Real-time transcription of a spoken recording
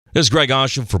This is Greg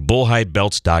Ausham for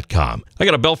BullhideBelts.com. I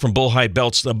got a belt from Bullhide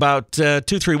Belts about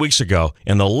 2-3 weeks ago,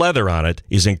 and the leather on it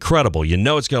is incredible. You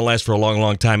know it's going to last for a long,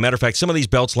 long time. Matter of fact, some of these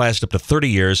belts last up to 30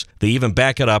 years. They even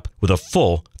back it up with a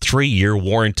full 3-year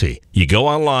warranty. You go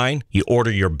online, you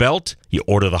order your belt, you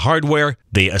order the hardware,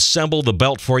 they assemble the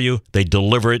belt for you, they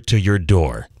deliver it to your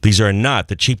door. These are not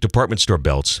the cheap department store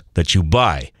belts that you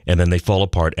buy and then they fall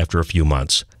apart after a few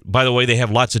months. By the way, they have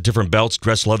lots of different belts,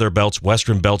 dress leather belts,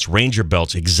 western belts, ranger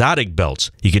belts, exotic belts.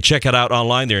 You can check it out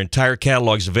online. Their entire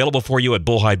catalog is available for you at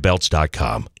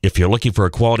BullhideBelts.com. If you're looking for a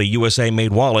quality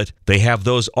USA-made wallet, they have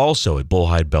those also at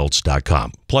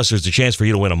BullhideBelts.com. Plus, there's a chance for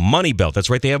you to win a money belt. That's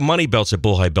right, they have money belts at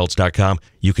BullhideBelts.com.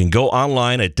 You can go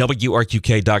online at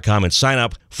WRQK.com and sign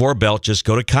up for a belt. Just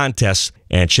go to contests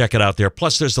and check it out there.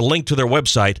 Plus, there's the link to their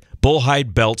website,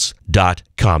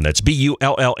 BullhideBelts.com. That's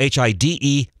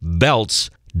BullHide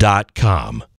belts.com.